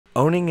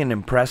Owning an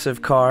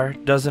impressive car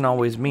doesn't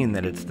always mean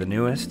that it's the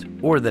newest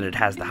or that it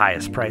has the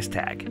highest price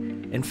tag.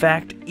 In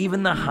fact,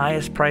 even the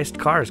highest priced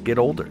cars get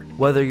older.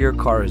 Whether your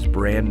car is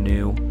brand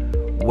new,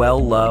 well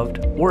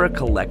loved, or a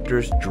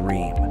collector's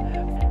dream,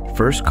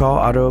 First Call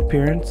Auto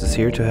Appearance is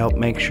here to help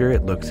make sure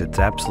it looks its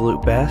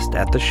absolute best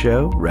at the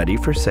show, ready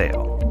for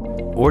sale,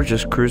 or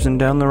just cruising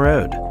down the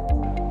road.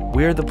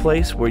 We're the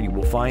place where you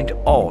will find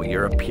all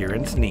your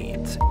appearance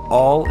needs,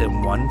 all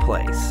in one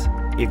place.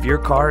 If your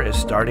car is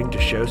starting to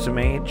show some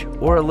age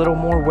or a little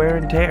more wear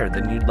and tear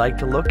than you'd like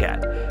to look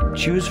at,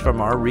 choose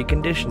from our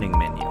reconditioning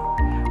menu.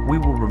 We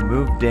will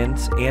remove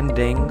dents and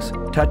dings,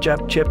 touch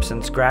up chips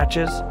and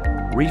scratches,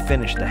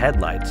 refinish the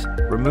headlights,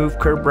 remove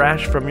curb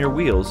rash from your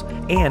wheels,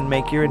 and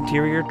make your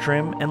interior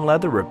trim and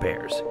leather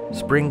repairs.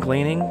 Spring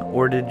cleaning,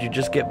 or did you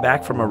just get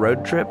back from a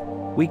road trip?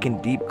 We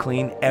can deep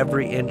clean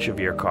every inch of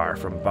your car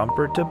from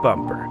bumper to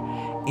bumper,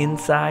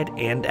 inside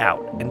and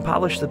out, and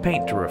polish the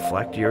paint to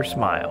reflect your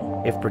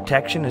smile. If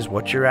protection is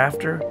what you're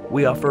after,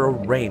 we offer a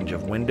range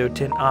of window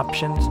tint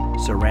options,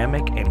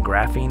 ceramic and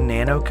graphene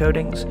nano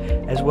coatings,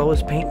 as well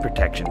as paint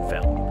protection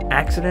film.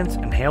 Accidents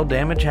and hail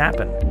damage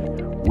happen.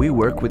 We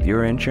work with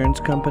your insurance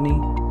company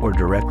or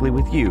directly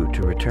with you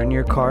to return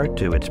your car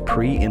to its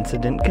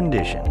pre-incident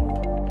condition.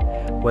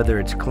 Whether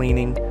it's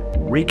cleaning,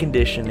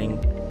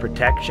 reconditioning,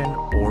 protection,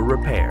 or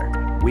repair,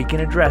 we can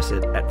address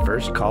it at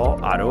First Call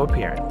Auto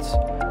Appearance.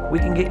 We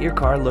can get your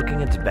car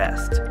looking its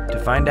best.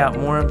 To find out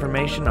more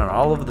information on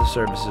all of the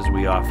services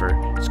we offer,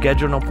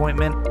 schedule an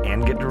appointment,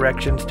 and get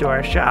directions to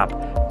our shop,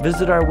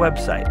 visit our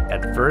website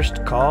at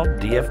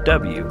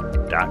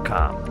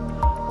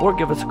firstcalldfw.com or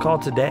give us a call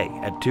today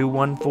at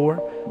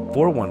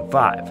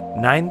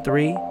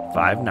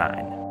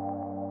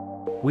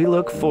 214-415-9359. We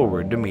look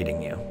forward to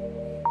meeting you.